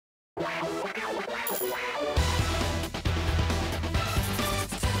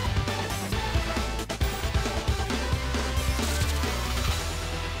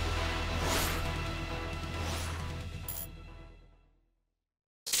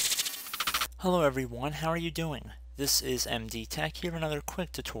Hello everyone, how are you doing? This is MD Tech here, another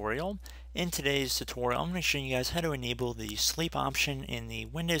quick tutorial. In today's tutorial, I'm going to show you guys how to enable the sleep option in the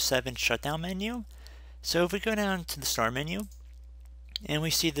Windows 7 shutdown menu. So if we go down to the start menu, and we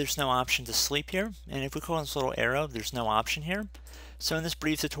see there's no option to sleep here, and if we click on this little arrow, there's no option here. So in this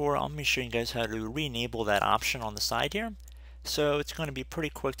brief tutorial, I'm going to show you guys how to re-enable that option on the side here. So it's going to be a pretty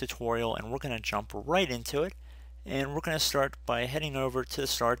quick tutorial, and we're going to jump right into it. And we're going to start by heading over to the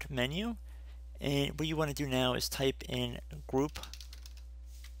start menu. And what you want to do now is type in group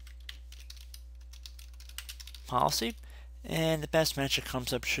policy, and the best match that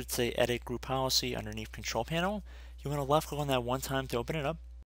comes up should say edit group policy underneath control panel. You want to left click on that one time to open it up.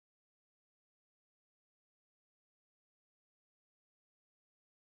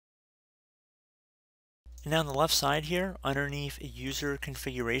 And now on the left side here, underneath user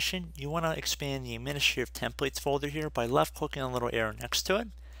configuration, you want to expand the administrative templates folder here by left clicking on the little arrow next to it.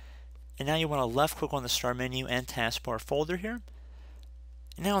 And now you want to left click on the start menu and taskbar folder here.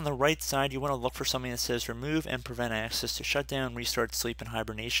 And now on the right side, you want to look for something that says remove and prevent access to shutdown, restart, sleep, and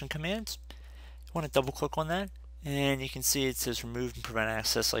hibernation commands. You want to double click on that, and you can see it says remove and prevent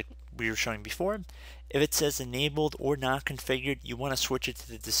access like we were showing before. If it says enabled or not configured, you want to switch it to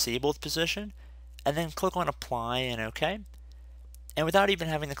the disabled position, and then click on apply and OK. And without even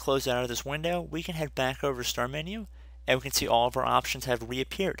having to close out of this window, we can head back over to start menu, and we can see all of our options have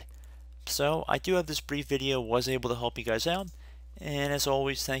reappeared. So I do have this brief video was able to help you guys out, and as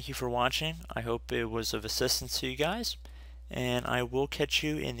always, thank you for watching. I hope it was of assistance to you guys, and I will catch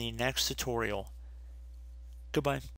you in the next tutorial. Goodbye.